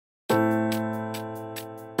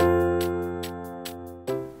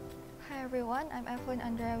I'm Evelyn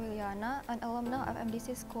Andrea Williana, an alumna of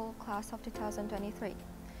MDC School class of 2023.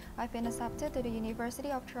 I've been accepted to the University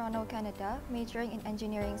of Toronto, Canada, majoring in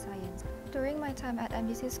engineering science. During my time at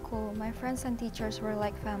MDC School, my friends and teachers were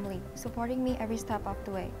like family, supporting me every step of the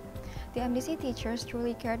way. The MDC teachers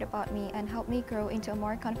truly cared about me and helped me grow into a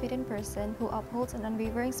more confident person who upholds an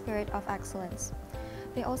unwavering spirit of excellence.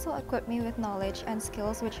 They also equipped me with knowledge and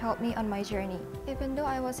skills which helped me on my journey. Even though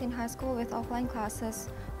I was in high school with offline classes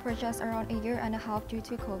for just around a year and a half due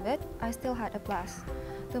to COVID, I still had a blast.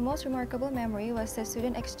 The most remarkable memory was the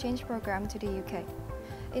student exchange program to the UK.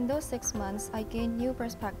 In those 6 months, I gained new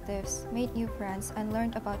perspectives, made new friends, and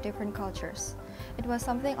learned about different cultures. It was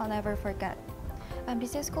something I'll never forget.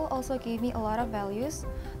 MDC School also gave me a lot of values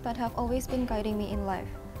that have always been guiding me in life.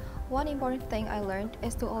 One important thing I learned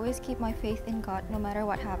is to always keep my faith in God no matter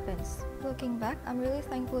what happens. Looking back, I'm really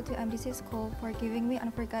thankful to MDC School for giving me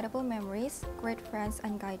unforgettable memories, great friends,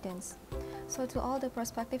 and guidance. So to all the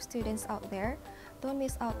prospective students out there, don't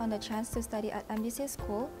miss out on the chance to study at MDC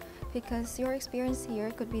School because your experience here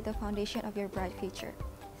could be the foundation of your bright future.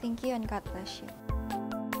 Thank you and God bless you.